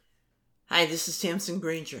Hi, this is Tamsen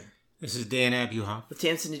Granger. This is Dan Abuhoff. With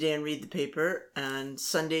Tamsen and Dan read the paper on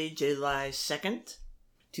Sunday, July 2nd,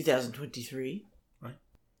 2023. Right.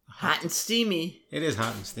 Hot and steamy. It is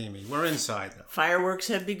hot and steamy. We're inside, though. Fireworks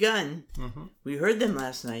have begun. Mm-hmm. We heard them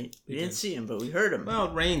last night. We didn't see them, but we heard them. Well,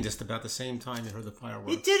 it rained just about the same time you heard the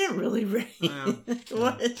fireworks. It didn't really rain.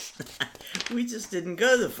 Well, We just didn't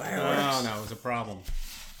go to the fireworks. Oh, no, it was a problem.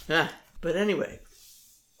 But anyway,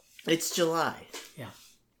 it's July. Yeah.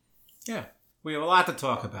 We have a lot to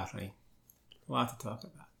talk about, honey. A lot to talk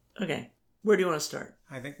about. Okay. Where do you want to start?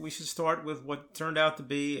 I think we should start with what turned out to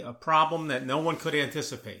be a problem that no one could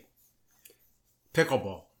anticipate.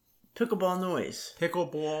 Pickleball. Pickleball noise.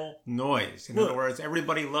 Pickleball noise. In other words,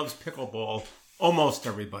 everybody loves pickleball. Almost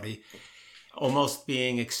everybody. Almost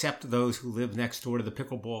being except those who live next door to the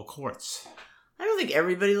pickleball courts. I don't think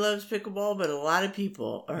everybody loves pickleball, but a lot of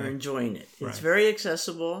people are enjoying it. It's Right. very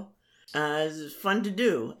accessible. It's fun to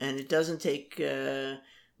do, and it doesn't take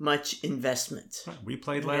much investment. We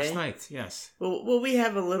played last night, yes. Well, we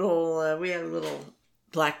have a little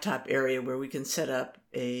blacktop area where we can set up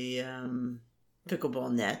a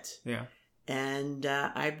pickleball net. Yeah. And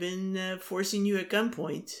I've been forcing you at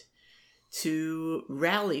gunpoint to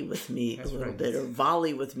rally with me a little bit, or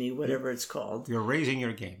volley with me, whatever it's called. You're raising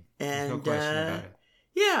your game. And no question about it.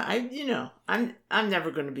 Yeah, I'm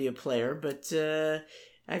never going to be a player, but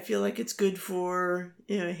I feel like it's good for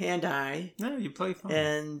hand-eye. No, you play fine.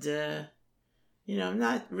 And I'm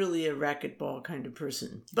not really a racquetball kind of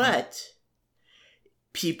person, but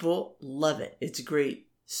people love it. It's great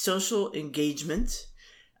social engagement,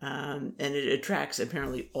 and it attracts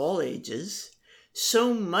apparently all ages.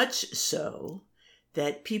 So much so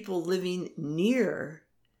that people living near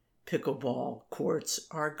pickleball courts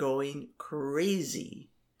are going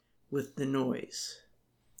crazy with the noise.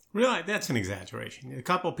 Really? That's an exaggeration. A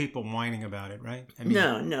couple people whining about it, right? I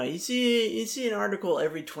mean, No. You see an article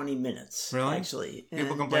every 20 minutes, really? actually.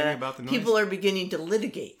 People complaining about the noise? People are beginning to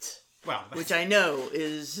litigate. Well, which I know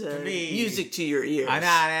is music to your ears.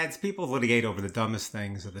 It's people litigate over the dumbest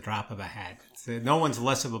things at the drop of a hat. No one's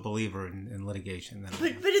less of a believer in litigation than I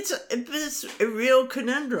am. But it's a real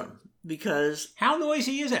conundrum because how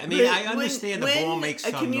noisy is it? I mean, I understand the ball makes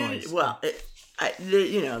some noise. Well,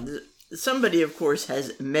 somebody of course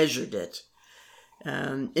has measured it.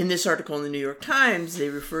 In this article in the New York Times, they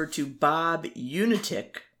refer to Bob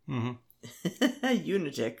Unitic. Mm-hmm.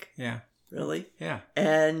 Unitic. Yeah. Really? Yeah.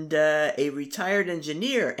 And a retired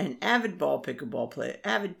engineer and avid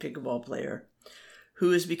pickleball player,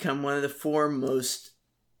 who has become one of the foremost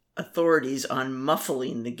authorities on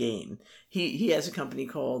muffling the game. He has a company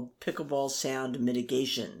called Pickleball Sound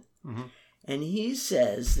Mitigation. Mm-hmm. And he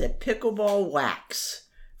says that pickleball wax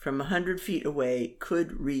from 100 feet away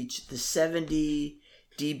could reach the 70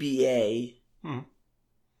 dBA,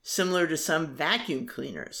 similar to some vacuum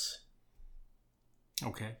cleaners.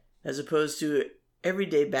 Okay. As opposed to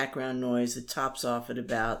everyday background noise that tops off at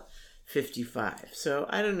about 55. So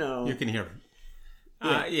I don't know. You can hear it.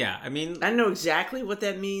 I mean, I don't know exactly what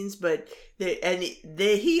that means, but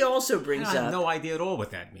he also brings up. I have no idea at all what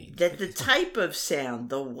that means. That the type of sound,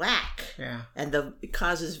 the whack, and it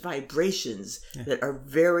causes vibrations that are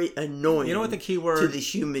very annoying. You know what the key word to the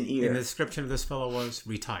human ear in the description of this fellow was?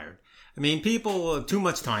 Retired. I mean, people too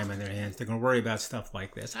much time on their hands. They're going to worry about stuff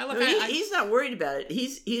like this. He's not worried about it.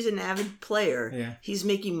 He's an avid player. Yeah. He's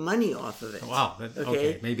making money off of it. Wow.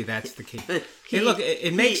 Okay. Maybe that's the key. He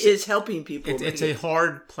is helping people. It's a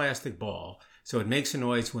hard plastic ball, so it makes a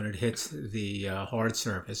noise when it hits the hard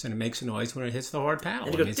surface, and it makes a noise when it hits the hard paddle.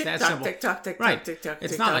 And it goes tick tock, tick tock, tick tock, tick tock.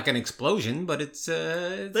 It's not like an explosion, but it's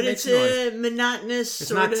a monotonous.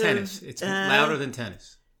 It's not tennis. It's louder than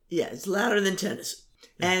tennis. Yeah, it's louder than tennis.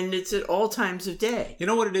 And it's at all times of day. You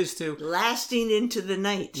know what it is, too? Lasting into the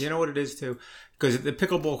night. You know what it is, too? Because the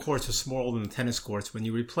pickleball courts are smaller than the tennis courts. When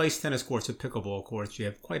you replace tennis courts with pickleball courts, you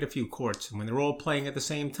have quite a few courts. And when they're all playing at the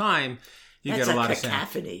same time, you get a lot of sound.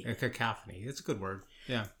 Cacophony. A cacophony. It's a good word.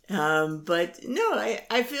 Yeah. But no,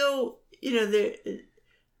 I feel,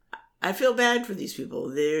 I feel bad for these people.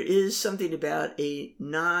 There is something about a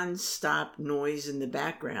non-stop noise in the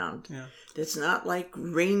background that's not like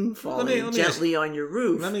rain falling gently on your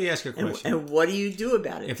roof. Let me ask you a question. And what do you do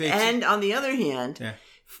about it? And on the other hand,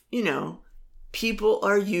 people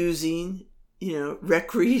are using,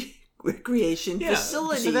 recreation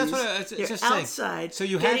facilities. So that's what it's just outside, so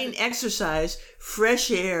you getting exercise, fresh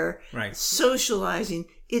air, socializing.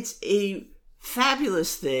 It's a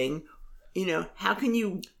fabulous thing. How can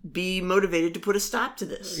you be motivated to put a stop to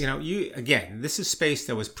this? This is space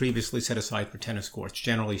that was previously set aside for tennis courts,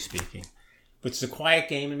 generally speaking. But it's a quiet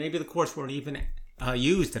game, and maybe the courts weren't even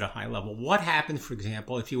used at a high level. What happens, for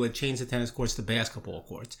example, if you had changed the tennis courts to basketball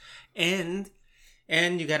courts, and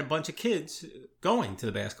you got a bunch of kids going to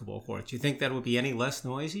the basketball courts? You think that would be any less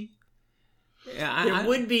noisy? There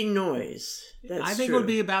would be noise. That's I think true. It would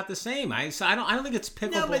be about the same. I don't think it's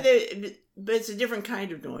pickleball. No, but it's a different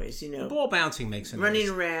kind of noise, The ball bouncing makes a noise. Running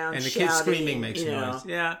around, and the shouting, kids screaming makes a noise.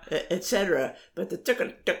 Yeah, etc. But the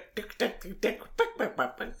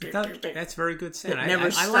that's very good sound. It never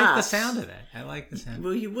I stops. like the sound of that. I like the sound.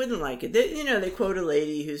 Well, you wouldn't like it. They quote a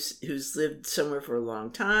lady who's lived somewhere for a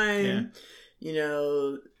long time. Yeah.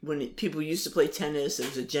 When people used to play tennis, it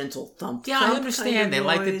was a gentle thump. Yeah, I understand. They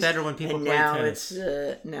liked it better when people played tennis.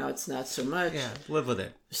 Now it's not so much. Yeah, live with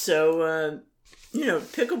it. So,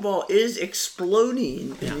 pickleball is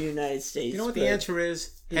exploding in the United States. You know what the answer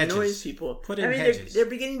is? Hedges. Annoys people. Put in hedges. They're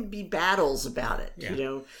beginning to be battles about it. Yeah.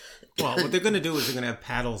 Well, what they're going to do is they're going to have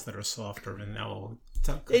paddles that are softer, and they'll.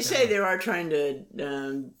 They say they are trying to.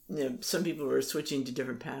 Some people are switting to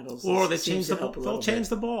different paddles. Or they change the ball. They'll change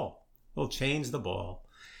the ball. They'll change the ball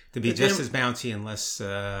to be just as bouncy and less,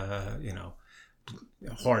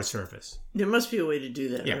 hard surface. There must be a way to do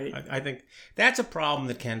that, right? I think that's a problem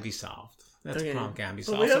that can be solved. That's a problem that can be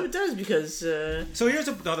solved. Well, we hope it does, because... so here's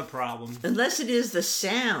another problem. Unless it is the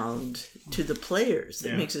sound to the players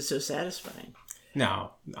that makes it so satisfying.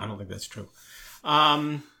 No, I don't think that's true.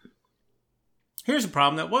 Here's a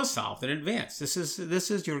problem that was solved in advance. This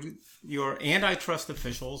is your antitrust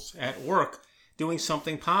officials at work doing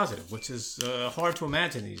something positive, which is hard to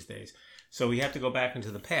imagine these days. So we have to go back into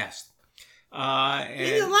the past.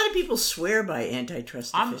 And a lot of people swear by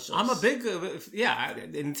antitrust officials. I'm a big...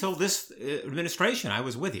 until this administration, I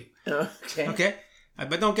was with you. Okay. Okay?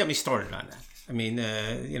 But don't get me started on that. I mean,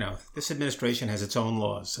 this administration has its own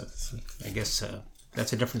laws. So I guess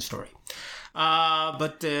that's a different story.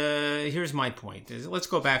 But here's my point. Let's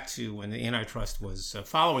go back to when the antitrust was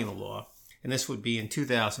following the law, and this would be in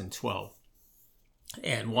 2012.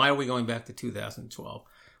 And why are we going back to 2012?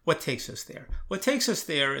 What takes us there? What takes us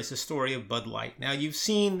there is the story of Bud Light. Now, you've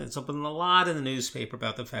seen, it's been a lot in the newspaper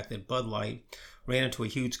about the fact that Bud Light ran into a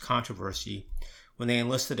huge controversy when they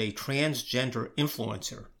enlisted a transgender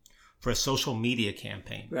influencer for a social media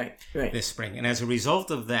campaign this spring. And as a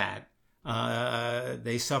result of that,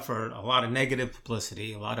 they suffered a lot of negative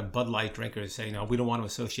publicity. A lot of Bud Light drinkers say, no, we don't want to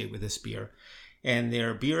associate with this beer. And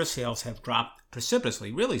their beer sales have dropped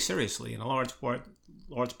precipitously, really seriously, in large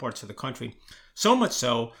parts of the country. So much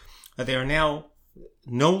so that they are now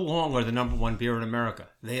no longer the number one beer in America.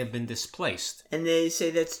 They have been displaced. And they say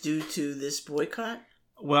that's due to this boycott?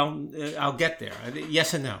 Well, I'll get there.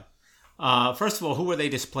 Yes and no. First of all, who were they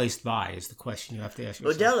displaced by is the question you have to ask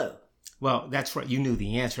yourself. Modelo. Well, that's right. You knew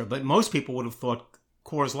the answer. But most people would have thought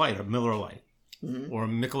Coors Light or Miller Lite or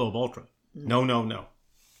Michelob Ultra. Mm-hmm. No.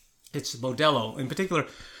 It's Modelo. In particular,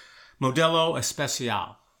 Modelo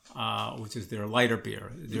Especial, which is their lighter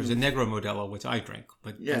beer. There's a Negro Modelo, which I drink,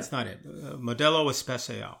 but that's not it. Modelo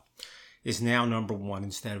Especial is now number one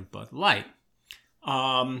instead of Bud Light.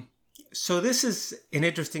 So this is an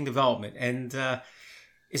interesting development. And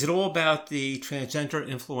is it all about the transgender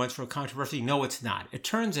influencer controversy? No, it's not. It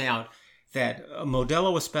turns out that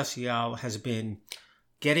Modelo Especial has been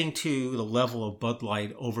getting to the level of Bud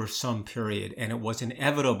Light over some period, and it was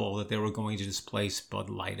inevitable that they were going to displace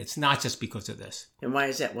Bud Light. It's not just because of this. And why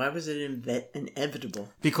is that? Why was it inevitable?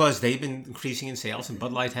 Because they've been increasing in sales, and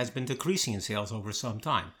Bud Light has been decreasing in sales over some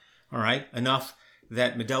time. All right? Enough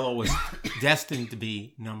that Modelo was destined to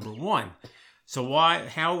be number one. So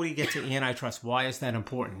how we get to antitrust? Why is that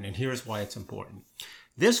important? And here's why it's important.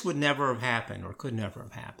 This would never have happened, or could never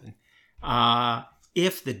have happened,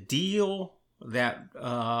 if the deal that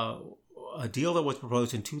a deal that was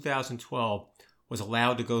proposed in 2012 was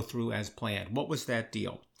allowed to go through as planned. What was that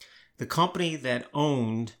deal? The company that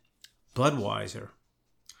owned Budweiser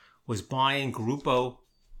was buying Grupo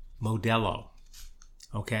Modelo.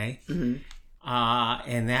 Okay? Mm-hmm.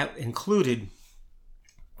 And that included,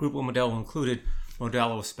 Grupo Modelo included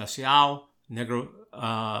Modelo Especial, Negra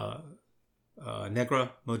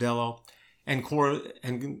Modelo, and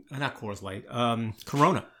not Coors Light,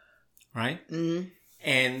 Corona. Right? Mm-hmm.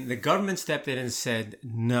 And the government stepped in and said,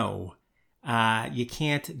 no, you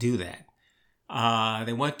can't do that.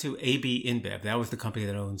 They went to AB InBev. That was the company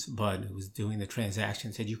that owns Bud, who was doing the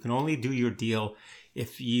transaction. Said you can only do your deal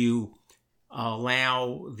if you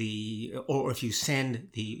if you send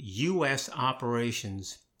the U.S.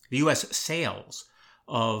 operations, the U.S. sales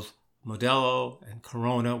of Modelo and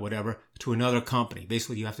Corona, whatever, to another company.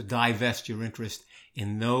 Basically, you have to divest your interest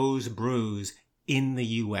in those brews in the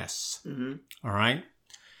U.S. Mm-hmm. All right?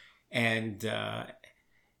 And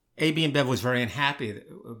AB InBev was very unhappy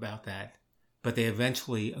about that. but they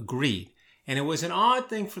eventually agreed. And it was an odd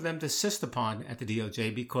thing for them to insist upon at the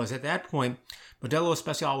DOJ because at that point, Modelo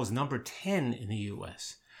Especial was number 10 in the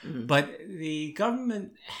U.S. Mm-hmm. But the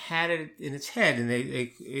government had it in its head, and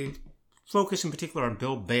they focused in particular on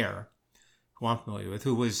Bill Baer, who I'm familiar with,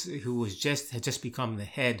 who had just become the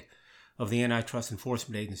head of the Antitrust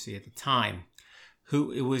Enforcement Agency at the time.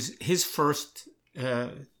 It was his first,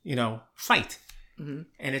 fight. Mm-hmm.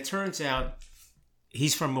 And it turns out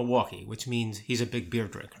he's from Milwaukee, which means he's a big beer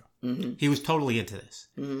drinker. Mm-hmm. He was totally into this.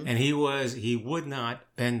 Mm-hmm. And he would not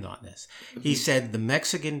bend on this. Mm-hmm. He said the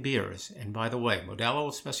Mexican beers, and by the way, Modelo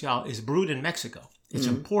Especial is brewed in Mexico. It's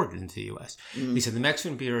mm-hmm. imported into the U.S. Mm-hmm. He said the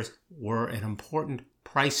Mexican beers were an important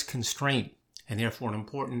price constraint and therefore an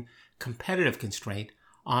important competitive constraint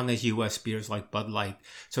on the U.S. beers like Bud Light.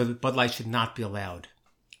 So that Bud Light should not be allowed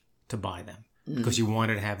to buy them mm-hmm. because you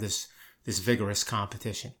wanted to have this vigorous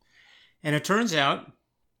competition. And it turns out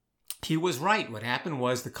he was right. What happened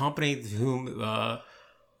was the company to whom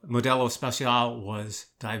Modelo Especial was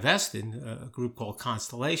divested, a group called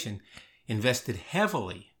Constellation, invested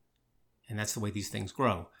heavily, and that's the way these things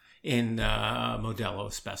grow, in Modelo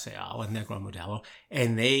Especial and Negro Modelo,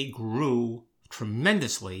 and they grew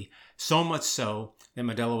tremendously, so much so that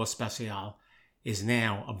Modelo Especial is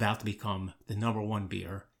now about to become the number one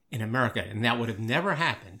beer in America. And that would have never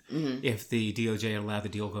happened mm-hmm. if the DOJ had allowed the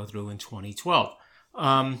deal to go through in 2012.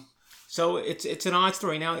 So it's an odd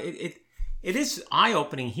story. Now, it is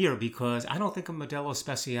eye-opening here because I don't think of Modelo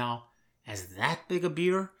Especial as that big a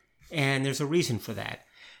beer, and there's a reason for that.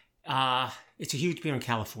 It's a huge beer in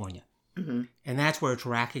California, mm-hmm. and that's where it's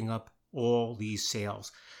racking up all these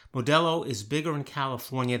sales. Modelo is bigger in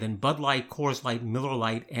California than Bud Light, Coors Light, Miller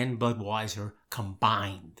Lite, and Budweiser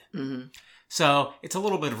combined. Mm-hmm. So it's a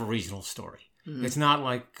little bit of a regional story. Mm-hmm. It's not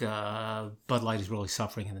like Bud Light is really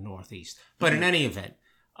suffering in the Northeast. But mm-hmm. in any event,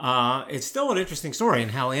 it's still an interesting story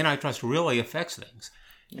and how antitrust really affects things.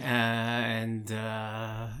 Yeah.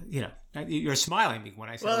 You're smiling when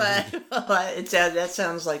I say that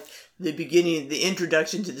sounds like the beginning, the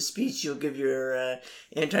introduction to the speech you'll give your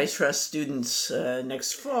antitrust students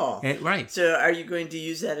next fall. Right. So are you going to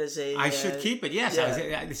use that as a... I should keep it, yes.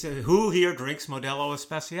 Yeah. I said, who here drinks Modelo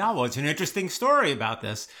Especial? Well, it's an interesting story about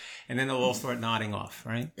this. And then they'll all start nodding off,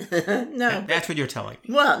 right? No. That's what you're telling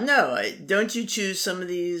me. Well, no. Don't you choose some of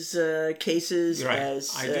these cases as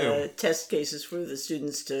test cases for the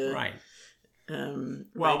students to... Right.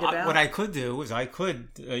 About? What I could do is I could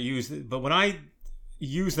use, but when I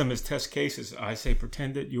use them as test cases, I say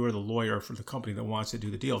pretend that you are the lawyer for the company that wants to do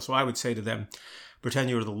the deal. So I would say to them, pretend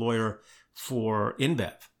you're the lawyer for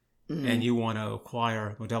InBev, mm-hmm. and you want to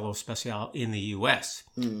acquire Modelo Especial in the U.S.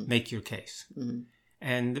 Mm-hmm. Make your case, mm-hmm.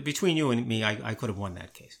 and between you and me, I could have won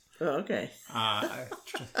that case. Oh, okay.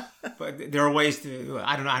 But there are ways to.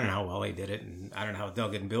 I don't know how well they did it, and I don't know how they'll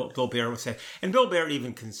get. And Bill Baer would say, and Bill Baer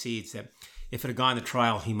even concedes that if it had gone to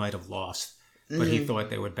trial, he might have lost. But he thought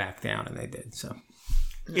they would back down, and they did. So,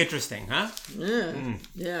 interesting, huh? Yeah.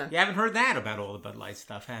 Yeah. You haven't heard that about all the Bud Light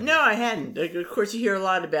stuff, have you? No, I hadn't. Of course, you hear a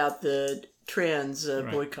lot about the trans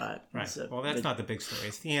boycott. Right. So, well, that's not the big story.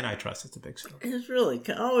 It's the antitrust. It's the big story. It really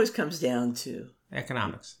always comes down to...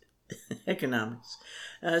 economics. Economics.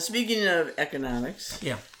 Speaking of economics...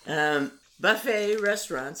 Yeah. Buffet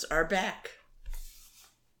restaurants are back.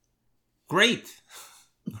 Great.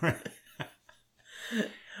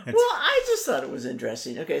 Well, I just thought it was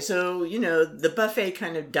interesting. Okay, so, the buffet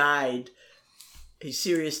kind of died a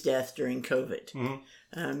serious death during COVID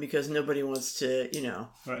mm-hmm. Because nobody wants to,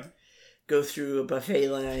 right. go through a buffet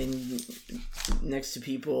line next to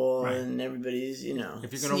people right. and everybody's,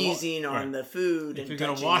 sneezing on the food. If you're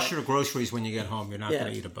going to wash your groceries when you get home, you're not going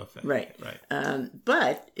to eat a buffet. Right.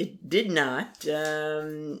 But it did not...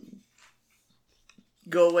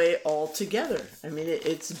 go away altogether. I mean,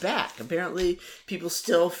 it's back. Apparently, people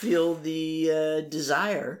still feel the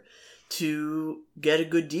desire to get a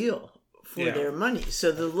good deal for their money.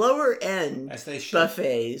 So the lower end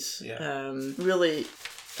buffets really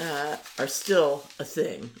are still a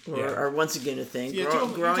thing, or are once again a thing,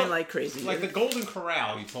 growing like crazy. Like the Golden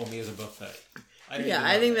Corral, you told me, is a buffet.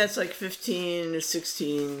 I think that's like $15 to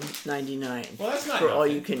 $16.99. Well, that's not for nothing. all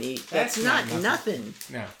you can eat. That's not nothing.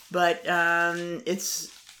 No, but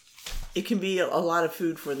it can be a lot of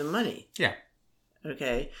food for the money. Yeah.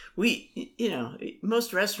 Okay.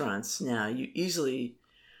 Most restaurants now you easily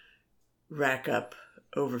rack up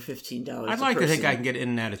over $15. I'd like to think I can get in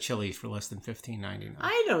and out of Chili's for less than $15.99.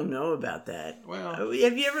 I don't know about that. Well,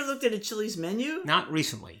 have you ever looked at a Chili's menu? Not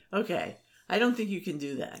recently. Okay. I don't think you can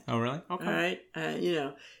do that. Oh, really? Okay. All right.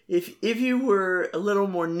 If you were a little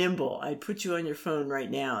more nimble, I'd put you on your phone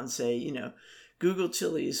right now and say, Google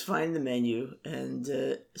Chili's, find the menu, and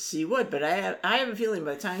see what. But I have a feeling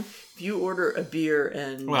by the time if you order a beer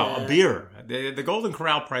and a beer, the Golden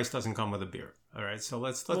Corral price doesn't come with a beer. All right, so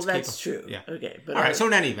let's. Well, that's true. Yeah. Okay. But all right. So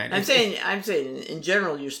in any event, I'm saying in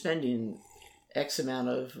general, you're spending X amount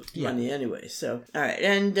of money anyway. So all right,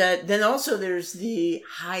 and then also there's the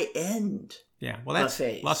high end. Yeah. Well, that's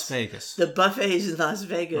buffets. Las Vegas. The buffets in Las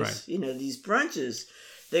Vegas. Right. These brunches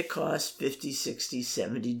that cost $50, $60,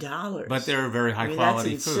 $70. But they're very high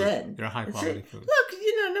quality that's food. insane. They're high quality food. Look,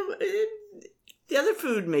 the other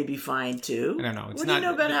food may be fine too. I don't know. What do you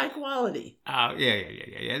know about high quality?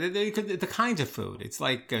 Yeah. The kinds of food. It's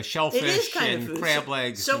like shellfish and crab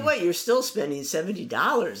legs. So what? You're still spending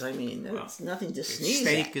 $70. I mean, that's nothing to sneeze at.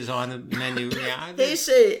 Steak is on the menu. Yeah. They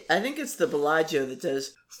say, I think it's the Bellagio that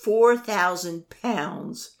does 4,000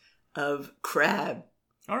 pounds of crab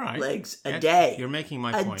legs a day. You're making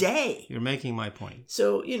my point. A day. You're making my point.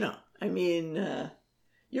 So, I mean,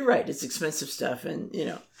 you're right. It's expensive stuff. And,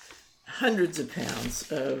 hundreds of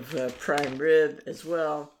pounds of prime rib as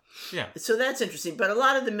well. Yeah. So that's interesting. But a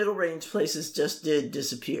lot of the middle range places just did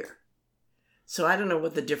disappear. So I don't know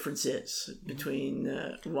what the difference is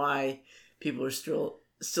between why people are still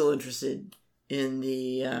interested in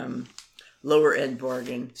the lower end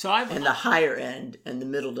bargain and the higher end, and the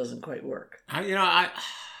middle doesn't quite work.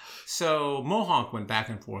 So Mohawk went back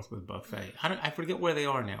and forth with buffet. I forget where they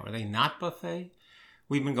are now. Are they not buffet?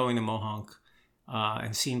 We've been going to Mohawk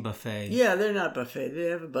and seen buffet. Yeah, they're not buffet. They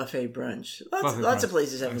have a buffet brunch. Lots of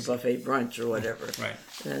places have a buffet brunch or whatever. Right.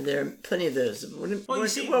 And there are plenty of those. What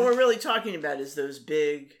we're really talking about is those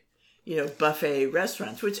big, buffet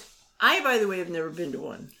restaurants, which I, by the way, have never been to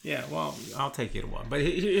one. Yeah, well, I'll take you to one. But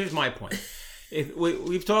here's my point.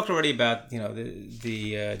 We've talked already about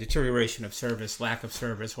the deterioration of service, lack of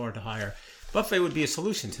service, hard to hire. Buffet would be a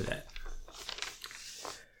solution to that.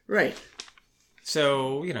 Right.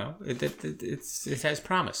 So it has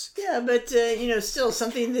promise. Yeah, but still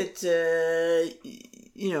something that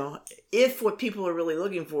if what people are really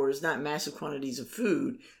looking for is not massive quantities of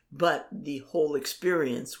food, but the whole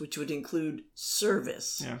experience, which would include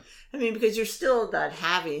service. Yeah. I mean, because you're still not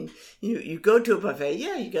having you go to a buffet.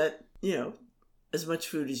 Yeah, you got as much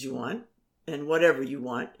food as you want and whatever you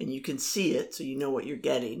want, and you can see it, so you know what you're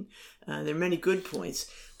getting. There are many good points,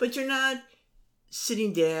 but you're not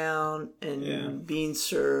sitting down and being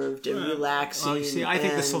served and relaxing. Well, see, I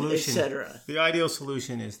think the solution, etc. The ideal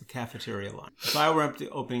solution is the cafeteria line. If I were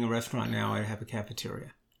opening a restaurant now, I'd have a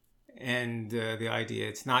cafeteria. And the idea,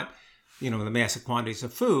 it's not, the massive quantities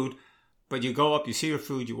of food, but you go up, you see your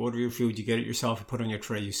food, you order your food, you get it yourself, you put it on your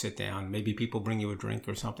tray, you sit down. Maybe people bring you a drink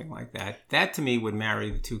or something like that. That, to me, would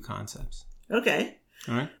marry the two concepts. Okay.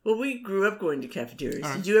 All right. Well, we grew up going to cafeterias.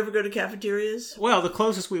 Right. Did you ever go to cafeterias? Well, the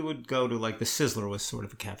closest we would go to, like, the Sizzler was sort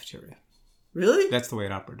of a cafeteria. Really? That's the way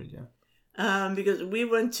it operated, yeah. Because we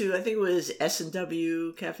went to, I think it was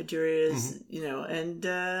S&W cafeterias,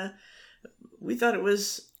 and we thought it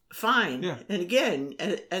was fine. Yeah. And again,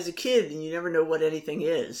 as a kid, and you never know what anything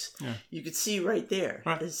is, you could see right there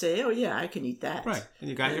and say, oh, yeah, I can eat that. Right. And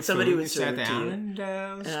you got your somebody food, would you sat down, and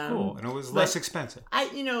it was cool. And it was less expensive.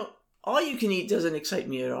 All you can eat doesn't excite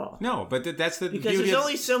me at all. No, but that's the because beauty there's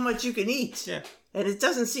only so much you can eat. Yeah. And it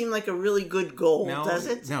doesn't seem like a really good goal, does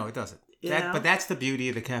it? No, it doesn't. But that's the beauty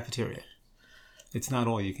of the cafeteria. It's not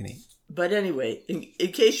all you can eat. But anyway,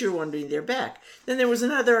 in case you're wondering, they're back. Then there was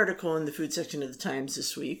another article in the food section of the Times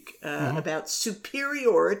this week about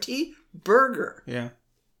Superiority Burger. Yeah.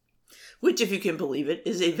 Which, if you can believe it,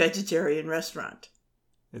 is a vegetarian restaurant.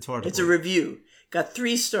 It's hard to It's a review. Got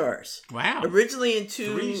 3 stars. Wow. Originally in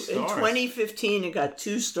 2015, it got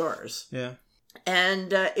 2 stars. Yeah.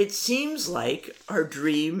 And it seems like our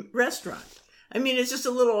dream restaurant. I mean, it's just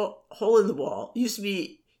a little hole in the wall. It used to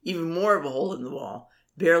be even more of a hole in the wall.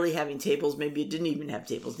 Barely having tables. Maybe it didn't even have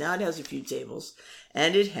tables. Now it has a few tables.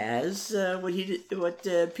 And it has what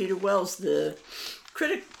Peter Wells, the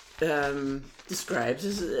critic, describes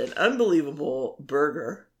as an unbelievable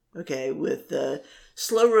burger. Okay, with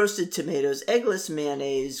slow-roasted tomatoes, eggless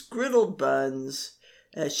mayonnaise, griddled buns,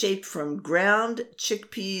 shaped from ground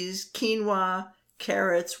chickpeas, quinoa,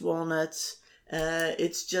 carrots, walnuts.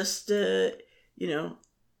 It's just,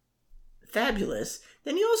 fabulous.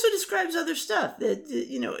 Then he also describes other stuff that,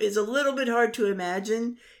 is a little bit hard to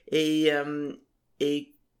imagine. A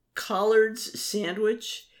collards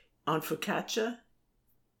sandwich on focaccia.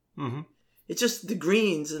 Mm-hmm. It's just the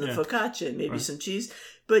greens and the focaccia and maybe some cheese.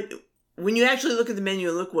 But when you actually look at the menu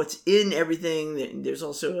and look what's in everything, there's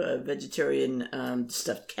also a vegetarian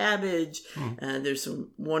stuffed cabbage. There's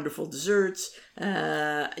some wonderful desserts.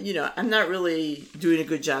 I'm not really doing a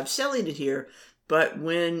good job selling it here, but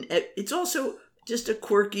when it's also just a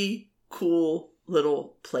quirky, cool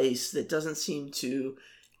little place that doesn't seem to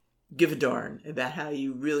give a darn about how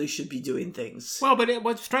you really should be doing things. Well, but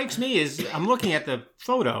what strikes me is I'm looking at the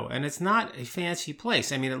photo, and it's not a fancy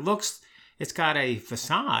place. I mean, it's got a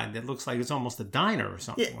facade that looks like it's almost a diner or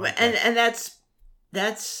something. Yeah, like and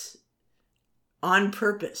that's on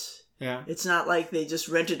purpose. Yeah. It's not like they just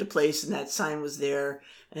rented a place and that sign was there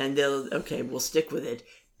and we'll stick with it.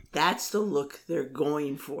 That's the look they're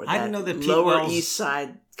going for. I didn't know that Lower East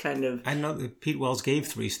Side kind of. I didn't know that Pete Wells gave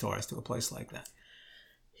 3 stars to a place like that.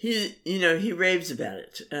 He raves about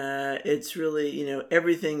it. It's really,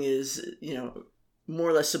 everything is, more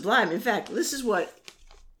or less sublime. In fact, this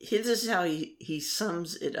is how he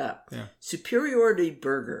sums it up. Yeah. Superiority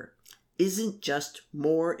Burger isn't just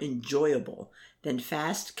more enjoyable than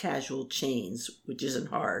fast casual chains, which isn't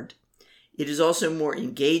hard. It is also more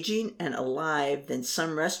engaging and alive than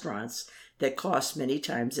some restaurants that cost many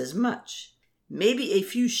times as much. Maybe a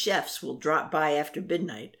few chefs will drop by after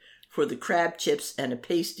midnight for the crab chips and a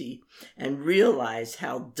pasty and realize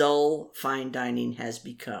how dull fine dining has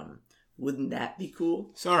become. Wouldn't that be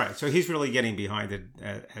cool? So, all right. So he's really getting behind it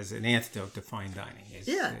as an antidote to fine dining.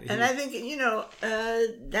 And I think,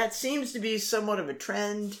 that seems to be somewhat of a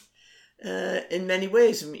trend in many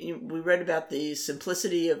ways. I mean, we read about the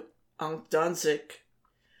simplicity of Ankh Danzig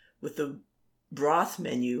with the broth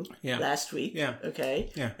menu last week. Yeah.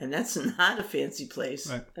 Okay. Yeah. And that's not a fancy place.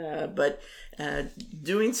 Right. But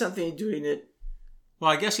doing it.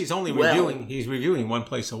 Well, I guess he's only reviewing one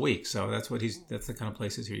place a week. So that's the kind of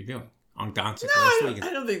places he's reviewing. Ankh Danzig last week.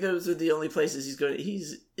 I don't think those are the only places he's going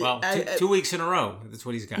to. 2 weeks in a row. That's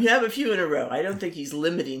what he's got. You have a few in a row. I don't think he's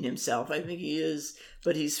limiting himself. I think he is,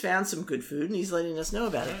 but he's found some good food and he's letting us know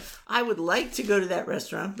about it. I would like to go to that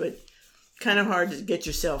restaurant, but kind of hard to get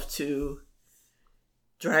yourself to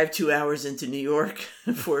drive 2 hours into New York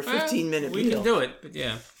for a 15-minute meal. We can do it, but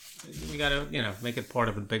yeah, we got to make it part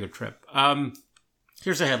of a bigger trip.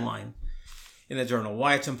 Here's a headline in the Journal: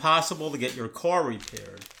 Why it's impossible to get your car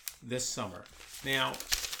repaired this summer. Now,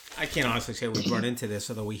 I can't honestly say we've run into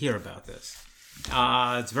this, although we hear about this.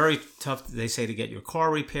 It's very tough, they say, to get your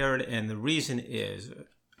car repaired, and the reason is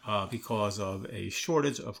because of a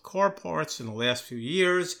shortage of car parts in the last few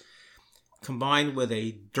years, combined with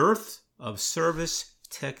a dearth of service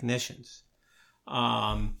technicians.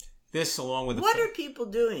 This, along with what are people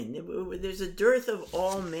doing? There's a dearth of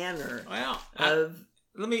all manner of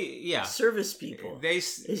service people.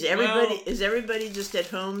 Is everybody just at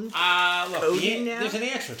home coding now? There's an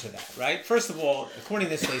answer to that, right? First of all, according to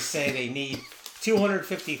this, they say they need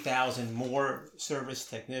 250,000 more service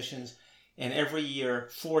technicians, and every year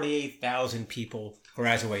 48,000 people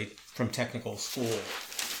graduate from technical school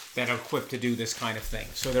that are equipped to do this kind of thing.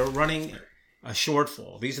 So they're running a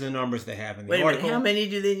shortfall. These are the numbers they have in the article. How many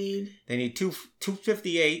do they need? They need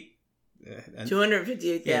 258.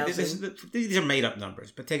 258,000. These are made up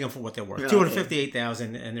numbers, but take them for what they're worth.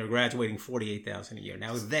 258,000, and they're graduating 48,000 a year.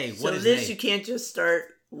 Now, you can't just start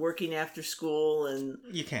working after school and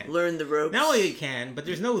you can't learn the ropes. Not only you can, but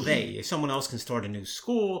there's no they. Someone else can start a new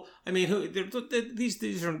school. I mean,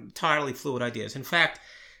 these are entirely fluid ideas. In fact,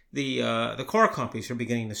 the car companies are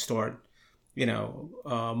beginning to start,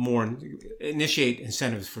 initiate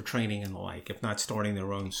incentives for training and the like, if not starting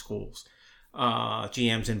their own schools.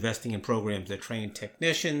 GM's investing in programs that train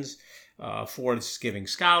technicians. Ford's giving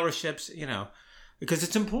scholarships, because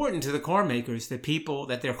it's important to the car makers that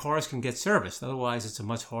their cars can get serviced. Otherwise, it's a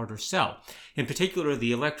much harder sell. In particular,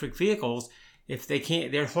 the electric vehicles, if they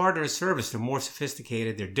can't, they're harder to service. They're more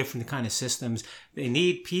sophisticated. They're different kind of systems. They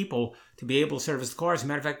need people to be able to service the cars. As a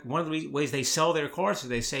matter of fact, one of the ways they sell their cars is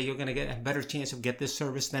they say you're going to get a better chance of get this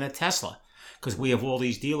service than a Tesla, because we have all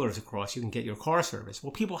these dealers across. You can get your car service.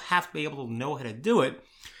 Well, people have to be able to know how to do it.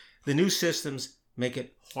 The new systems make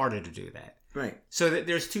it harder to do that. Right. So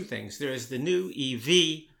there's two things. There's the new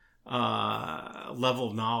EV level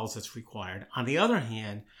of knowledge that's required. On the other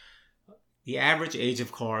hand, the average age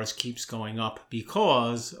of cars keeps going up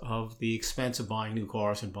because of the expense of buying new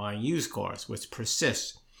cars and buying used cars, which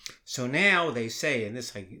persists. So now they say, and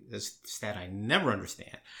this stat I never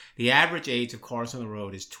understand, the average age of cars on the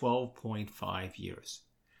road is 12.5 years.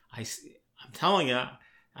 I'm telling you,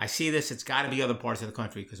 I see this. It's got to be other parts of the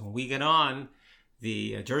country, because when we get on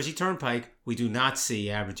the Jersey Turnpike, we do not see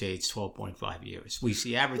average age 12.5 years. We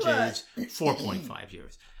see average age 4.5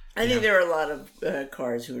 years. I think there are a lot of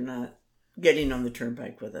cars who are not getting on the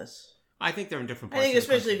Turnpike with us. I think they're in different parts. I think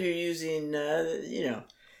especially if you're using,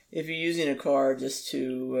 if you're using a car just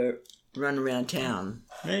to run around town.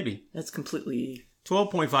 Maybe. That's completely...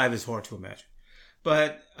 12.5 is hard to imagine.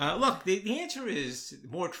 But look, the answer is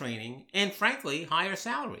more training and, frankly, higher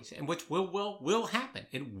salaries, and which will happen.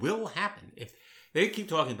 It will happen. If they keep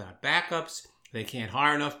talking about backups, they can't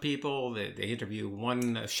hire enough people. They interview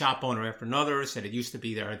one shop owner after another, said it used to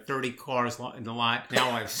be there are 30 cars in the lot.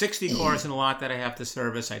 Now I have 60 cars in the lot that I have to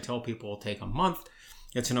service. I tell people it'll take a month.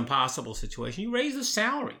 It's an impossible situation. You raise the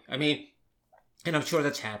salary. I mean, and I'm sure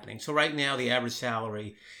that's happening. So right now, the average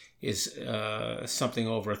salary is something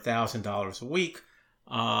over $1,000 a week.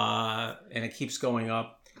 And it keeps going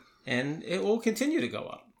up, and it will continue to go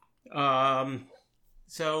up.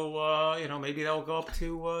 So maybe that'll go up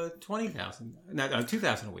to 20,000,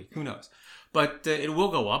 2,000 a week. Who knows? But it will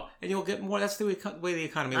go up, and you'll get more. That's the way the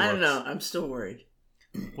economy works. I don't know. I'm still worried.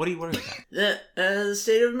 What are you worried about? The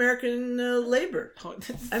state of American labor.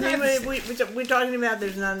 I mean, we're talking about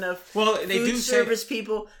there's not enough food service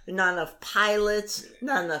people, not enough pilots,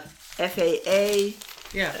 not enough FAA.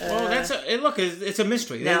 Yeah, well, it's a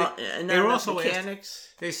mystery. They're also mechanics.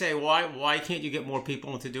 They say, why can't you get more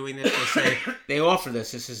people into doing this? They say they offer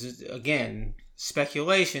this. This is again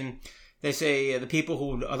speculation. They say the people who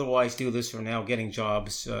would otherwise do this are now getting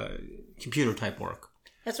jobs, computer type work.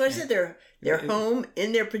 That's why I said they're home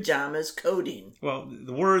in their pajamas coding. Well,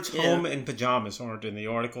 the words "home" and "pajamas" aren't in the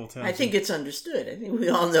article. I think it's understood. I think we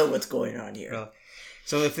all know what's going on here. Really?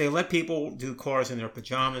 So if they let people do cars in their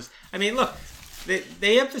pajamas, I mean, look.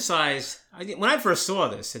 They emphasize, when I first saw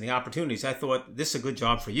this and the opportunities, I thought, this is a good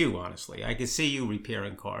job for you, honestly. I could see you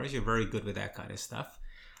repairing cars. You're very good with that kind of stuff.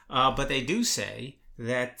 But they do say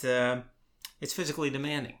that it's physically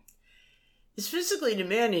demanding. It's physically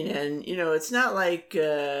demanding, and, it's not like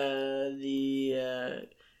the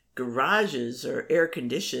garages are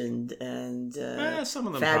air-conditioned and some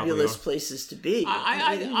of them fabulous places to be.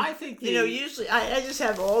 I think usually I just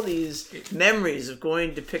have all these memories of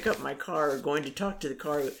going to pick up my car or going to talk to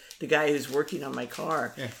the guy who's working on my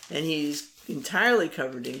car, and he's entirely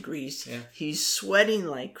covered in grease. Yeah. He's sweating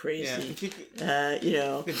like crazy. Yeah.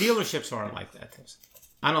 The dealerships aren't like that.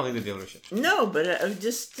 I don't think the dealerships. No, but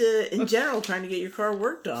just in general, trying to get your car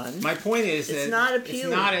worked on. My point is it's not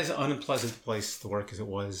appealing. It's not as unpleasant a place to work as it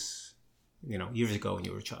was, years ago when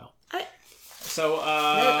you were a child.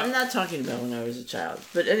 I'm not talking about when I was a child,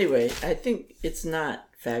 but anyway, I think it's not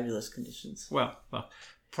fabulous conditions. Well,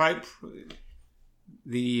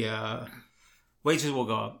 the wages will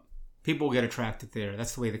go up. People will get attracted there.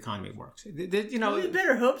 That's the way the economy works. We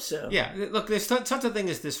better hope so. Yeah. Look, there's such a thing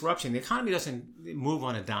as disruption. The economy doesn't move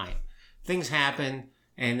on a dime. Things happen,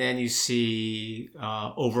 and then you see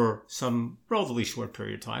over some relatively short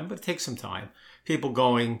period of time, but it takes some time, people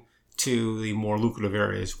going to the more lucrative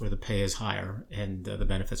areas where the pay is higher and the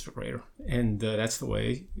benefits are greater. And that's the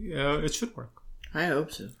way it should work. I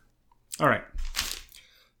hope so. All right.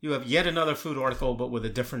 You have yet another food article, but with a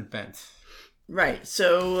different bent. Right.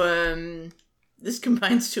 So this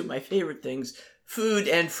combines two of my favorite things, food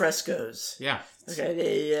and frescoes. Yeah.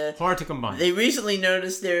 Okay. Hard to combine. They recently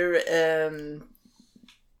noticed they're,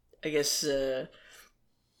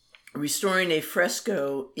 restoring a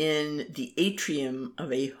fresco in the atrium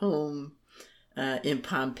of a home in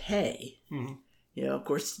Pompeii. Mm-hmm. Of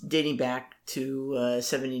course, dating back to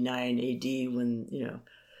 79 AD when,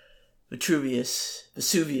 Vesuvius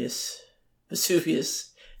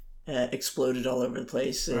exploded all over the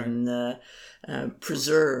place and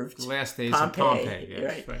preserved the last days Pompeii, of Pompeii,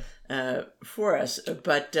 yes, right. For us.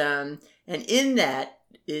 But and in that,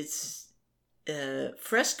 it's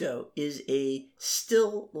fresco is a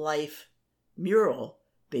still life mural,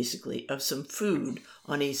 basically, of some food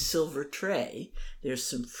on a silver tray. There's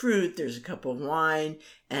some fruit, there's a cup of wine,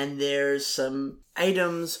 and there's some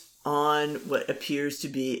items on what appears to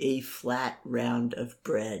be a flat round of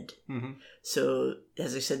bread. Mm-hmm. So,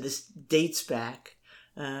 as I said, this dates back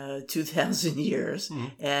 2,000 years.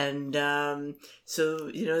 Mm-hmm. And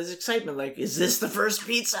so, there's excitement like, is this the first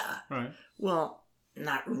pizza? Right. Well,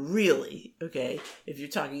 not really, okay? If you're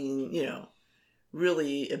talking,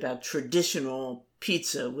 really about traditional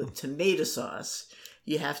pizza with tomato sauce,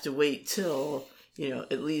 you have to wait till,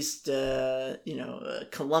 at least,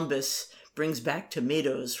 Columbus brings back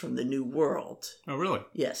tomatoes from the New World. Oh, really?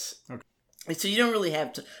 Yes. Okay. So you don't really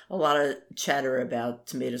have a lot of chatter about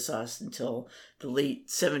tomato sauce until the late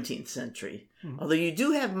 17th century. Mm-hmm. Although you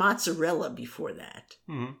do have mozzarella before that.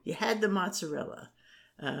 Mm-hmm. You had the mozzarella.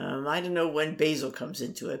 I don't know when basil comes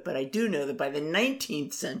into it, but I do know that by the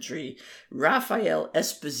 19th century, Raphael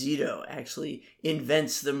Esposito actually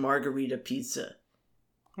invents the margarita pizza.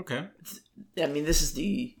 Okay. I mean, this is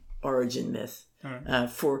the origin myth. All right.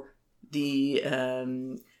 For the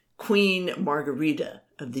Queen Margherita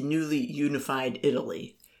of the newly unified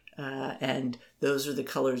Italy. And those are the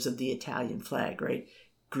colors of the Italian flag, right?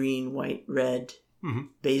 Green, white, red,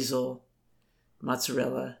 basil,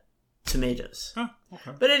 mozzarella, tomatoes. Oh,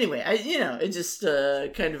 okay. But anyway, it's just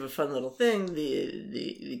kind of a fun little thing.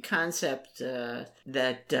 The concept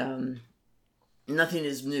that nothing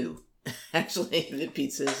is new. Actually,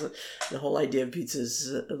 the whole idea of pizza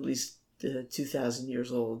is at least 2,000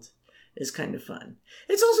 years old. Is kind of fun.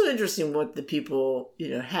 It's also interesting what the people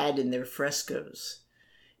had in their frescoes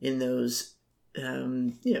in those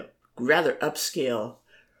rather upscale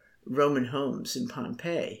Roman homes in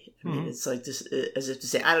Pompeii. I mean, it's like this, as if to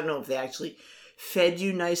say, I don't know if they actually fed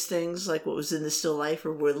you nice things like what was in the still life,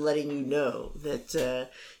 or were letting you know that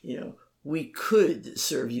we could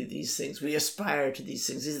serve you these things. We aspire to these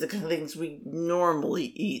things. These are the kind of things we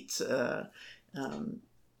normally eat.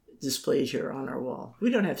 Displayed here on our wall.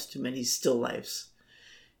 We don't have too many still lifes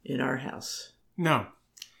in our house. No.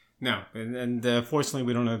 And fortunately,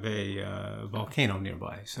 we don't have a volcano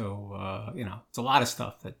nearby. So, it's a lot of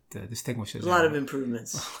stuff that distinguishes. A lot of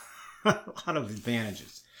improvements. A lot of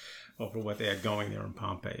advantages over what they had going there in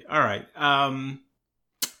Pompeii. All right.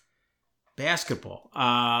 Basketball.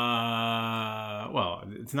 Well,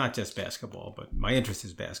 it's not just basketball, but my interest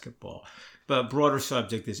is basketball. But broader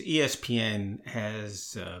subject is ESPN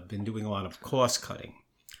has been doing a lot of cost cutting,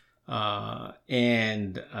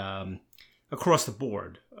 and across the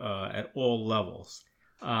board at all levels.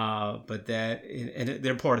 But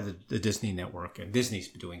they're part of the Disney network, and Disney's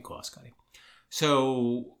been doing cost cutting.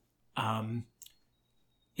 So,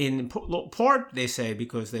 in part, they say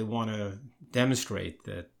because they want to demonstrate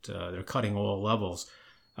that they're cutting all levels.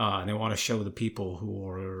 And they want to show the people who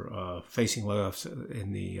are facing layoffs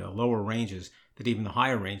in the lower ranges that even the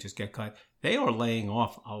higher ranges get cut. They are laying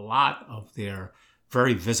off a lot of their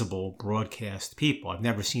very visible broadcast people. I've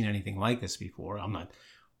never seen anything like this before. I'm not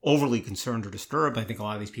overly concerned or disturbed. I think a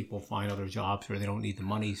lot of these people find other jobs where they don't need the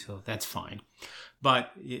money, so that's fine.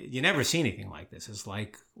 But you never see anything like this. It's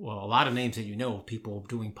like, well, a lot of names that people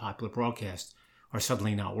doing popular broadcasts are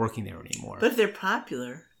suddenly not working there anymore. But if they're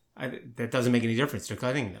popular... that doesn't make any difference. They're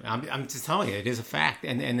cutting them. I'm just telling you, it is a fact.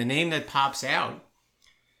 And the name that pops out,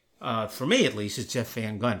 for me at least, is Jeff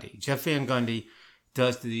Van Gundy. Jeff Van Gundy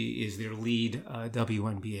is their lead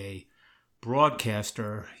WNBA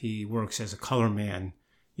broadcaster. He works as a color man,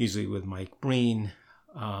 usually with Mike Breen.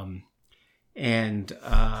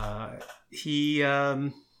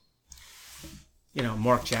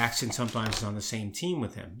 Mark Jackson sometimes is on the same team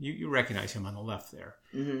with him. You recognize him on the left there.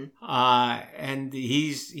 Mm-hmm. And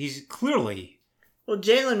he's clearly... Well,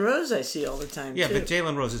 Jalen Rose I see all the time, too. But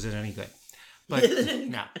Jalen Rose isn't any good. But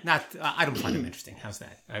I don't find him interesting. How's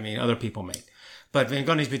that? I mean, other people may. But Van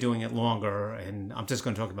Gundy's been doing it longer, and I'm just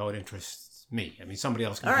going to talk about what interests me. I mean, somebody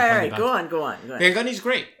else can complain about it. All right, go on. Van Gundy's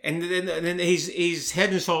great. And then he's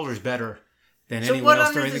head and shoulders better than anyone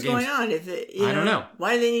else during the game. So what on earth is going on? I don't know.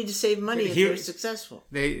 Why do they need to save money if they're successful?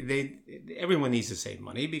 Everyone needs to save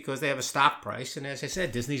money because they have a stock price. And as I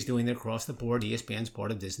said, Disney's doing it across the board. ESPN's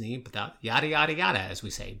part of Disney, but yada, yada, yada, as we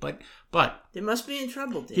say. But they must be in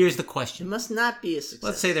trouble, Dave. Here's the question. It must not be a success.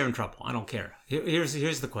 Let's say they're in trouble. I don't care.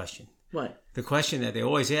 Here's the question. What? The question that they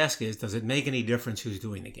always ask is, does it make any difference who's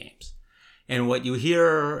doing the games? And what you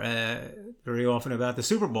hear very often about the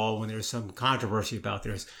Super Bowl when there's some controversy about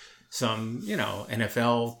there's some,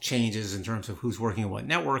 NFL changes in terms of who's working on what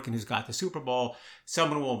network and who's got the Super Bowl,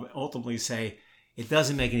 someone will ultimately say, it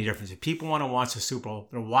doesn't make any difference. If people want to watch the Super Bowl,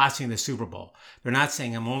 they're watching the Super Bowl. They're not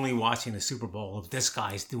saying, I'm only watching the Super Bowl if this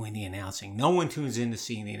guy's doing the announcing. No one tunes in to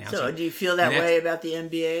see the announcing. So do you feel that way about the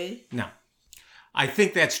NBA? No. I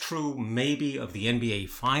think that's true maybe of the NBA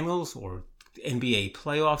Finals or NBA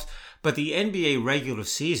playoffs, but the NBA regular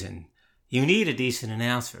season, you need a decent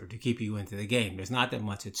announcer to keep you into the game. There's not that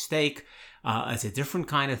much at stake. It's a different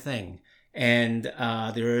kind of thing. And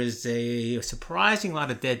there is a surprising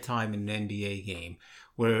lot of dead time in an NBA game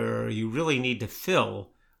where you really need to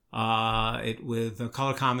fill it with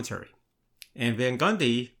color commentary. And Van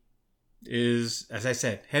Gundy is, as I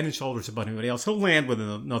said, head and shoulders above anybody else. He'll land with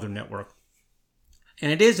another network.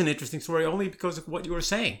 And it is an interesting story only because of what you were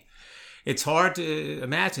saying. It's hard to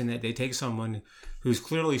imagine that they take someone who's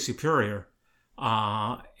clearly superior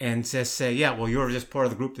and just say, yeah, well, you're just part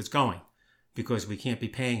of the group that's going because we can't be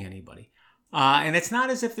paying anybody. And it's not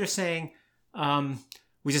as if they're saying,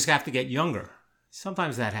 we just have to get younger.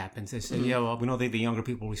 Sometimes that happens. They say, yeah, well, we don't think the younger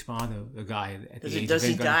people respond to the guy at the age of Does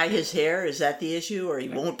he dye his hair? Is that the issue? Or he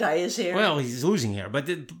won't dye his hair? Well, he's losing hair. But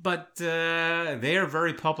they are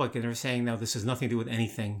very public and they're saying, no, this has nothing to do with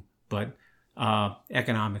anything but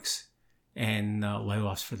economics and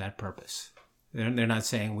layoffs for that purpose. They're not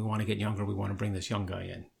saying we want to get younger, we want to bring this young guy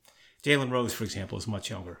in. Jalen Rose, for example, is much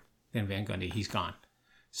younger than Van Gundy. He's gone.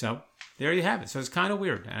 So there you have it. So it's kind of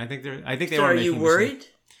weird. And I think they so are. Are you worried?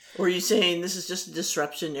 Or are you saying this is just a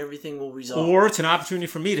disruption, everything will resolve? Or it's an opportunity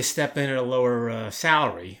for me to step in at a lower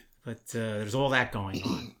salary. But there's all that going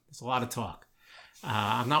on. There's a lot of talk.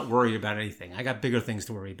 I'm not worried about anything. I got bigger things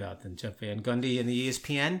to worry about than Jeff Van Gundy and the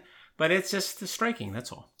ESPN. But it's just striking,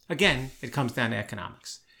 that's all. Again, it comes down to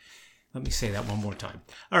economics. Let me say that one more time.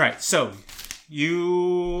 All right, so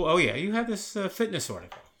you have this fitness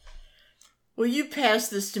article. Well, you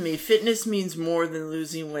passed this to me. Fitness means more than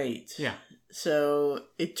losing weight. Yeah. So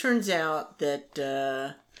it turns out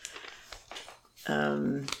that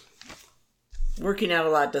working out a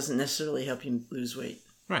lot doesn't necessarily help you lose weight.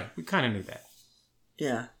 Right. We kind of knew that.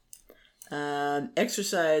 Yeah.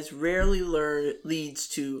 Exercise rarely leads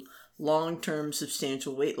to long-term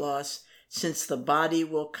substantial weight loss since the body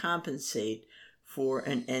will compensate for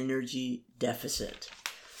an energy deficit.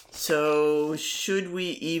 So should we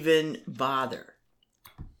even bother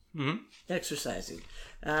exercising?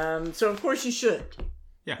 So of course you should.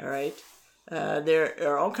 Yeah. All right. There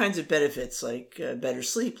are all kinds of benefits like better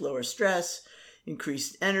sleep, lower stress,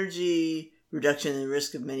 increased energy, reduction in the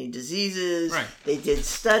risk of many diseases. Right. They did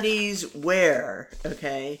studies where,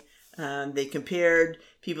 they compared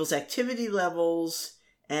people's activity levels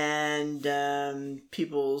and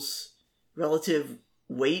people's relative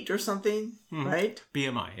weight or something, right?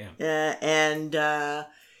 BMI, yeah.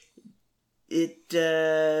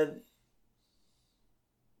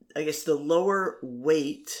 I guess the lower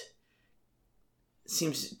weight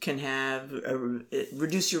can have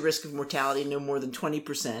reduce your risk of mortality no more than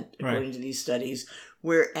 20%, according to these studies,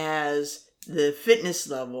 whereas the fitness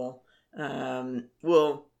level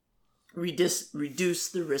will reduce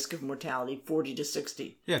the risk of mortality 40 to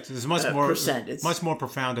 60. Yeah, so there's much more percent. It's much more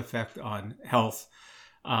profound effect on health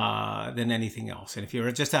than anything else. And if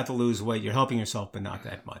you're just out to lose weight, you're helping yourself, but not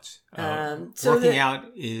that much. Working out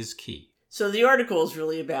is key. So the article is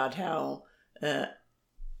really about how. It's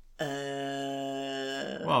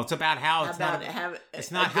about how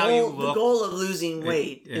it's not how you look. The goal of losing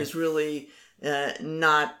weight is really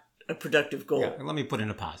not a productive goal. Yeah, let me put it in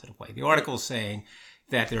a positive way. The article is saying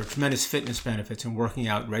that there are tremendous fitness benefits in working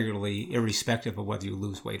out regularly, irrespective of whether you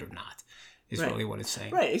lose weight or not. Is really what it's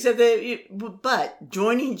saying. Right, except but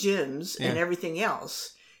joining gyms and everything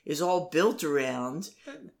else is all built around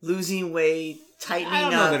losing weight,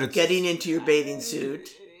 tightening up, getting into your bathing suit.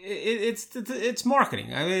 It's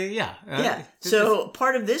marketing. I mean, So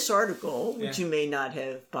part of this article, which you may not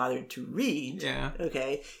have bothered to read,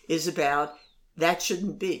 is about that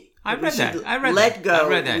shouldn't be. I read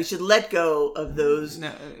that. We should let go of those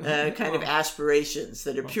kind of aspirations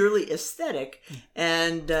that are purely aesthetic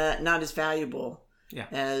and not as valuable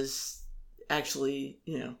as actually,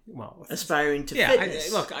 aspiring to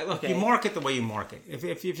fitness. Look. You market the way you market.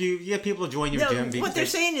 If you get people to join your gym, what they're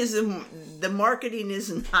saying is the marketing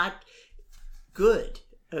is not good.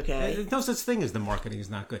 Okay, there's no such thing as the marketing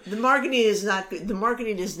is not good. The marketing is not good. The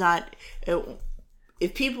marketing is not.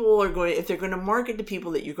 If they're going to market to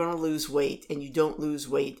people that you're going to lose weight and you don't lose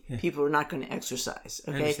weight, people are not going to exercise.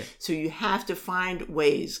 Okay, so you have to find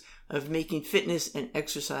ways of making fitness and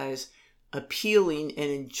exercise appealing and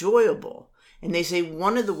enjoyable. And they say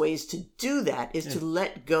one of the ways to do that is to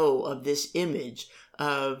let go of this image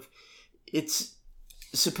of it's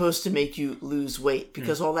supposed to make you lose weight,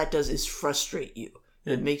 because all that does is frustrate you.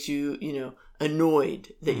 It makes you,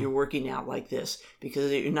 annoyed that you're working out like this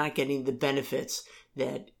because you're not getting the benefits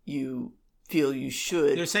that you feel you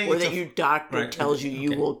should, or that your doctor tells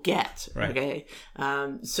you will get. Right. Okay.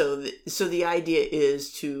 So the idea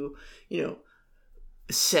is to,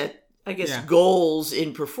 set, I guess, goals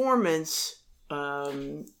in performance,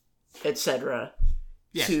 etc.,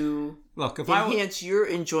 to enhance your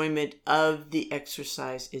enjoyment of the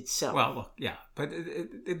exercise itself. Well, but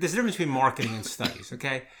there's a difference between marketing and studies,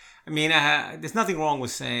 okay? I mean, there's nothing wrong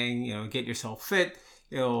with saying, get yourself fit.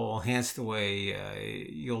 It'll enhance the way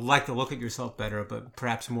you'll like to look at yourself better, but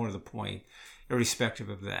perhaps more to the point, irrespective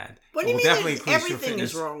of that. What do you mean everything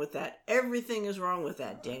is wrong with that? Everything is wrong with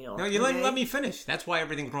that, Daniel. No, you let me finish. That's why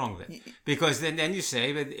everything's wrong with it. Because then you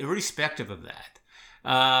say, but irrespective of that,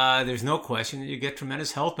 there's no question that you get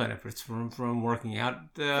tremendous health benefits from working out,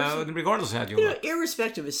 regardless of how you look.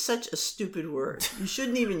 Irrespective is such a stupid word. You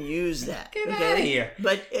shouldn't even use that. Get out of here.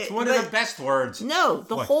 But it's one of the best words. No,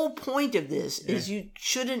 the whole point of this is you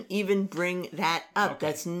shouldn't even bring that up. Okay.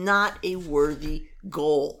 That's not a worthy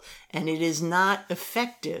goal. And it is not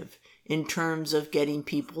effective in terms of getting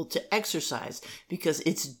people to exercise because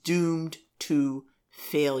it's doomed to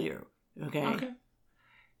failure. Okay?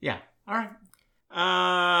 Yeah. All right.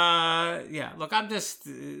 Yeah. Look, I'm just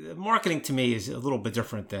marketing to me is a little bit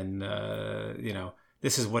different than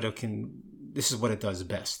this is what it does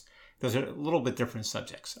best. Those are a little bit different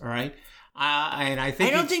subjects. All right. And I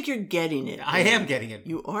don't think you're getting it. I am getting it.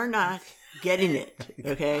 You are not getting it.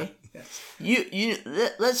 Okay. Yes. You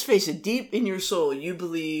let's face it. Deep in your soul, you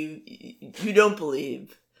don't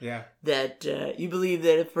believe. Yeah. That you believe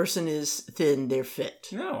that if a person is thin, they're fit.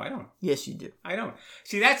 No, I don't. Yes, you do. I don't.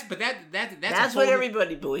 See, that's what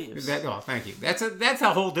everybody believes. Thank you. That's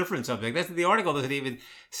a whole different subject. The article doesn't even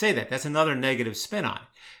say that. That's another negative spin on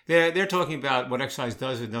it. They're talking about what exercise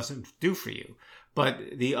does and doesn't do for you.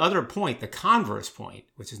 But the other point, the converse point,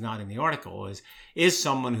 which is not in the article, is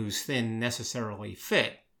someone who's thin necessarily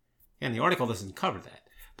fit? And the article doesn't cover that.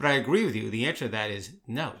 But I agree with you. The answer to that is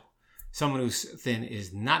no. Someone who's thin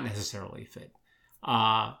is not necessarily fit.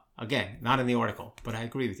 Again, not in the article, but I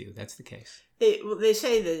agree with you. That's the case. They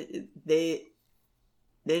say that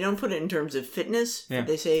they don't put it in terms of fitness. Yeah. But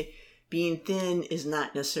they say being thin is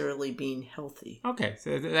not necessarily being healthy. Okay,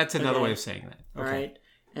 so that's another way of saying that. Okay. All right,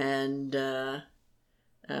 and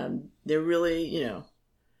they're really,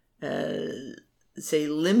 say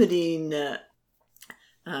limiting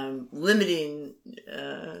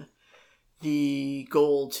the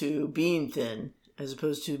goal to being thin as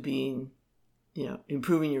opposed to being,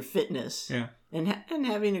 improving your fitness. Yeah. And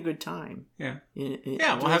having a good time. Yeah.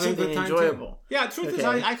 Having a good time enjoyable. Too. Yeah, the truth is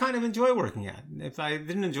I kind of enjoy working out. If I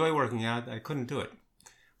didn't enjoy working out, I couldn't do it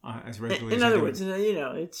as regularly as I do. In other words,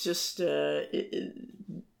 it's just the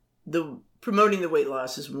promoting the weight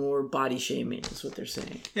loss is more body shaming is what they're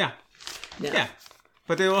saying. Yeah. Yeah.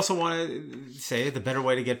 But they also want to say the better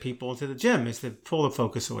way to get people into the gym is to pull the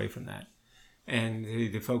focus away from that and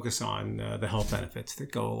to focus on the health benefits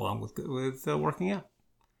that go along with working out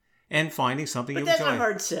and finding something you enjoy. But that's a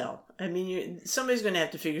hard sell. I mean, somebody's going to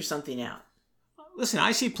have to figure something out. Listen,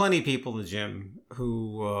 I see plenty of people in the gym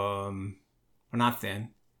who are not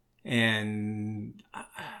thin, and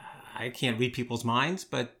I can't read people's minds,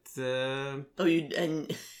 but I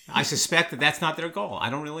suspect that that's not their goal. I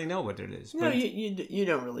don't really know what it is. No, you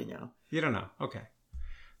don't really know. You don't know. Okay.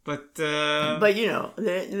 But there are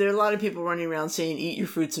a lot of people running around saying eat your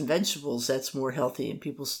fruits and vegetables. That's more healthy, and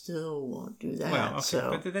people still won't do that. Well, okay.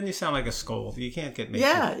 So. But then you sound like a scold. You can't get me.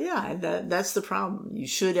 Yeah. That's the problem. You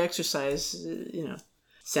should exercise.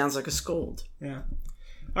 Sounds like a scold. Yeah.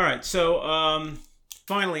 All right. So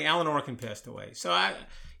finally, Alan Arkin passed away. So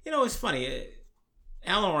it's funny.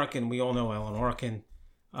 Alan Arkin. We all know Alan Arkin.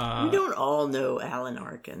 We don't all know Alan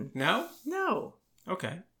Arkin. No? No.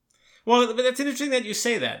 Okay. Well, but it's interesting that you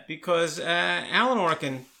say that because Alan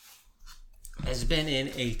Arkin has been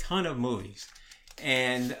in a ton of movies.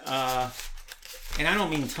 And I don't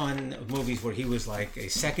mean ton of movies where he was like a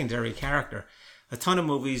secondary character. A ton of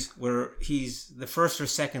movies where he's the first or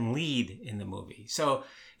second lead in the movie. So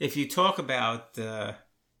if you talk about,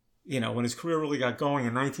 when his career really got going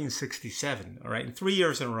in 1967, all right, in 3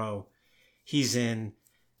 years in a row, he's in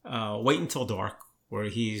Wait Until Dark, where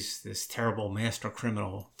he's this terrible master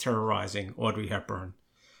criminal terrorizing Audrey Hepburn.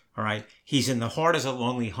 All right. He's in The Heart is a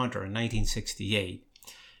Lonely Hunter in 1968,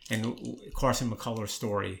 and Carson McCullers'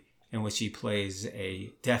 story in which he plays a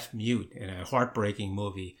deaf mute in a heartbreaking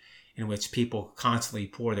movie in which people constantly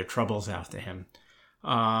pour their troubles out to him.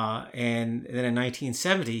 And then in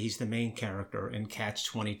 1970, he's the main character in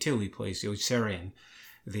Catch-22. He plays Yossarian,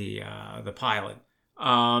 the pilot.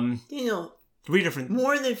 Three different...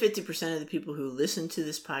 More than 50% of the people who listen to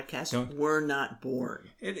this podcast were not born.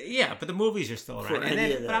 But the movies are still around.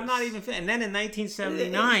 But I'm not even... And then in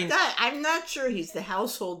 1979... I'm not sure he's the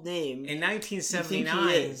household name. In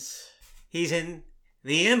 1979, he's in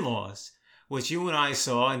The In-Laws, which you and I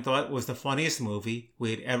saw and thought was the funniest movie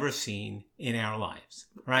we had ever seen in our lives.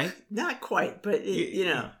 Right? Not quite, but,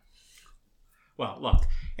 Well, look.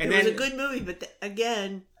 It was a good movie, but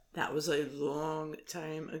again... That was a long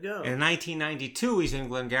time ago. In 1992, he's in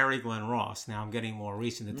Glengarry Glen Ross. Now I'm getting more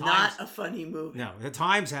recent. The Times, not a funny movie. No, the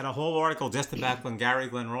Times had a whole article just about Glengarry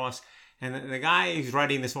Glen Ross. And the guy who's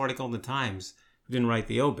writing this article in the Times, who didn't write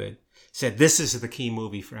the obit, said this is the key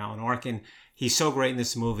movie for Alan Arkin. He's so great in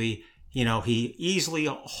this movie. He easily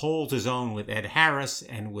holds his own with Ed Harris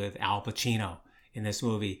and with Al Pacino in this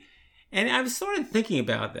movie. And I started thinking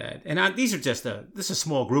about that. And this is a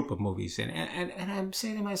small group of movies. And I'm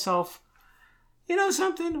saying to myself,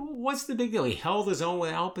 something? What's the big deal? He held his own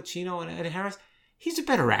with Al Pacino and Ed Harris. He's a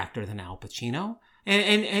better actor than Al Pacino.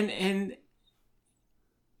 And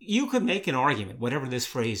you could make an argument, whatever this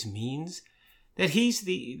phrase means, that he's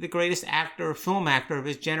the greatest film actor of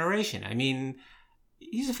his generation. I mean,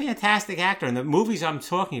 he's a fantastic actor. And the movies I'm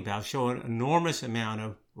talking about show an enormous amount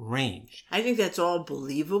of range. I think that's all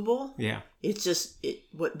believable. Yeah. It's just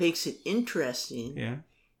what makes it interesting. Yeah.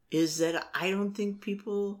 Is that I don't think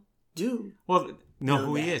people do. Well, know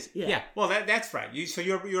who that. he is. Yeah. Well, that's right. So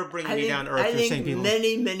you're bringing me down to earth. I You're saying think people.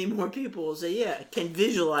 many more people will say, yeah, can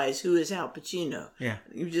visualize who is Al Pacino. Yeah.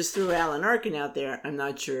 You just threw Alan Arkin out there. I'm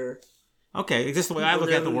not sure. Okay, just the way I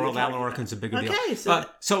look at the world, Alan Arkin's a bigger deal. Okay,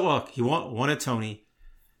 so look, he won a Tony.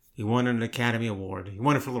 He won an Academy Award. He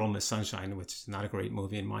won it for Little Miss Sunshine, which is not a great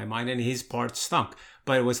movie in my mind, and his part stunk.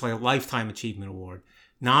 But it was like a Lifetime Achievement Award.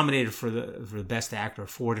 Nominated for the Best Actor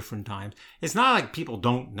 4 different times. It's not like people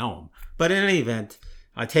don't know him. But in any event,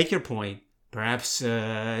 I take your point. Perhaps,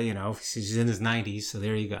 he's in his 90s, so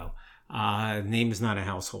there you go. Name is not a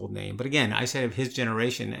household name. But again, I said of his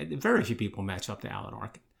generation, very few people match up to Alan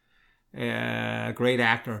Arkin. Great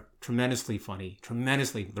actor, tremendously funny,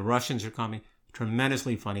 the Russians are coming,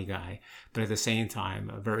 tremendously funny guy, but at the same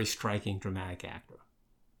time, a very striking, dramatic actor.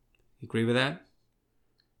 You agree with that?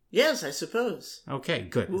 Yes, I suppose. Okay,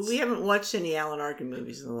 good. Well, we haven't watched any Alan Arkin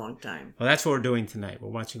movies in a long time. Well, that's what we're doing tonight. We're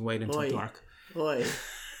watching Wait Until Dark. Wait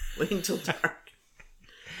Until Dark.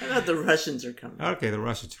 How about The Russians Are Coming? Okay, The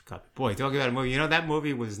Russians Are Coming. Boy, talking about a movie. You know, that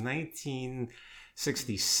movie was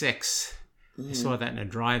 1966. I saw that in a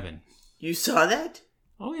drive-in. You saw that?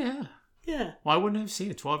 Oh, yeah. Yeah. Well, I wouldn't have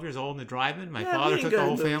seen it. 12 years old in the drive-in. My father took the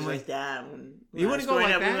whole family. Like that when you wouldn't go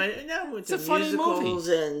like that? It's a funny musicals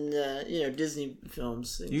movie. And, Disney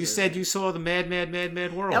films. You said you saw the Mad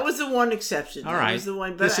World. That was the one exception. All right. That was the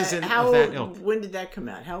one. But this is how that old, ilk. when did that come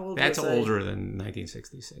out? How old That's was older than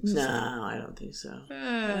 1966. No, I don't think so.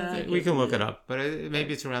 We can look it up, but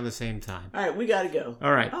maybe it's around the same time. All right, we got to go.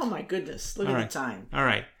 All right. Oh, my goodness. Look at the time. All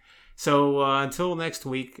right. So until next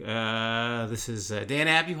week, this is Dan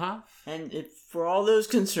Abuhoff. And for all those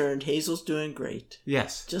concerned, Hazel's doing great.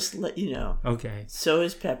 Yes. Just to let you know. Okay. So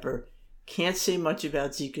is Pepper. Can't say much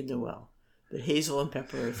about Zeke and Noel, but Hazel and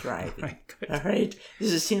Pepper are thriving. All right, good. All right.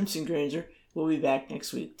 This is Tamsen Granger. We'll be back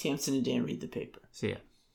next week. Tamsen and Dan read the paper. See ya.